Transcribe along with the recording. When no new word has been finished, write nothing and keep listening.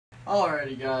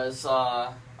Alrighty, guys.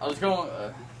 I was going.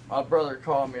 My brother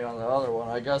called me on the other one.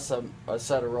 I guess I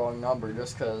said a wrong number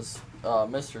just because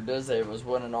Mr. Dizzy was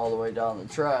winning all the way down the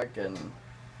track and not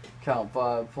count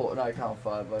five,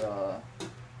 but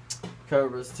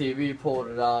Cobra's TV pulled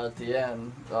it out at the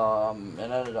end and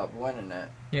ended up winning it.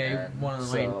 Yeah, he won in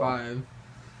lane 5.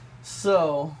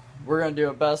 So we're gonna do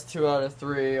a best 2 out of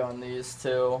 3 on these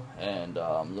two, and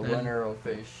the winner will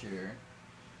face Sheer.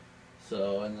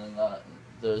 So, and then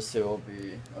those two will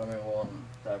be,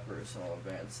 that person will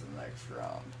advance to the next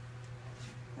round.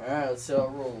 Alright, let's see how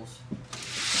it rolls.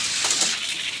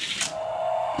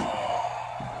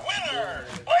 Winner,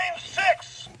 lane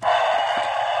 6!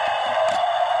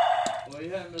 Well, you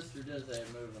have Mr. Dizzy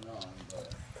moving on,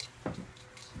 but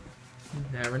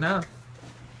never know.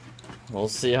 we'll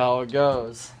see how it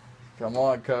goes. Come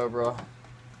on, Cobra.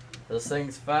 This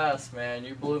thing's fast, man.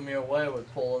 You blew me away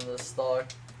with pulling this stock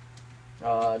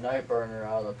night burner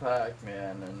out of the pack,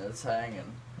 man, and it's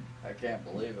hanging. I can't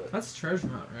believe it. That's treasure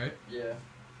hunt, right? Yeah.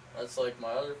 That's like my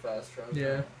other fast treasure.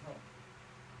 Yeah.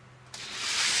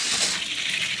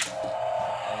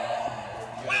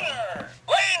 Winner,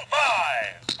 lane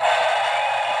 5!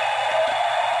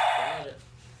 Got it.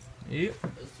 Yep.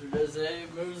 Mr. Dizzy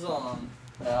moves on.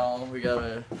 Now we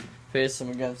gotta face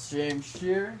him against James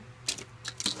Shear.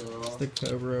 So, Stick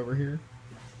Cobra over here.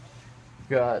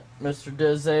 got Mr.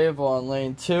 Dizzy on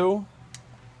lane 2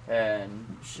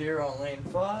 and Shear on lane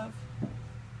 5.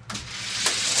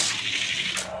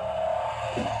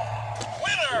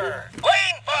 Winner,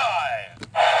 lane 5!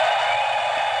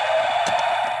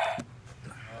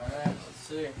 Alright, let's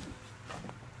see.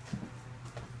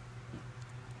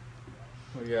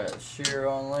 We got Shear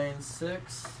on lane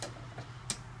 6.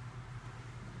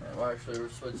 And well, actually, we're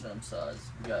switching them sides.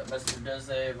 We got Mr.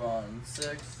 Dizzy on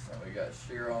 6, and we got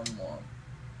Shear on 1.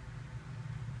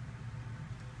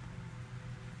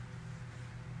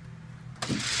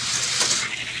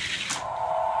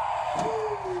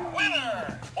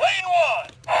 Winner, lane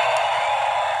 1!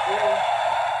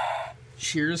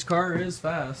 Shear's car is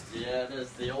fast. Yeah, it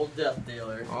is the old death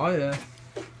dealer. Oh, yeah.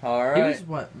 Alright. He was,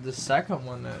 what, the second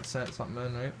one that sent something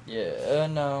in, right? Yeah,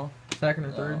 no. Second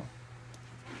or third?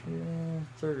 Yeah,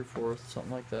 third or fourth,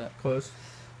 something like that. Close.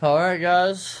 Alright,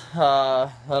 guys.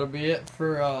 That'll be it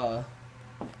for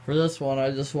this one. I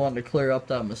just wanted to clear up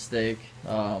that mistake.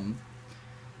 Alright,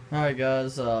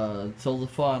 guys. Till the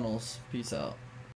finals. Peace out.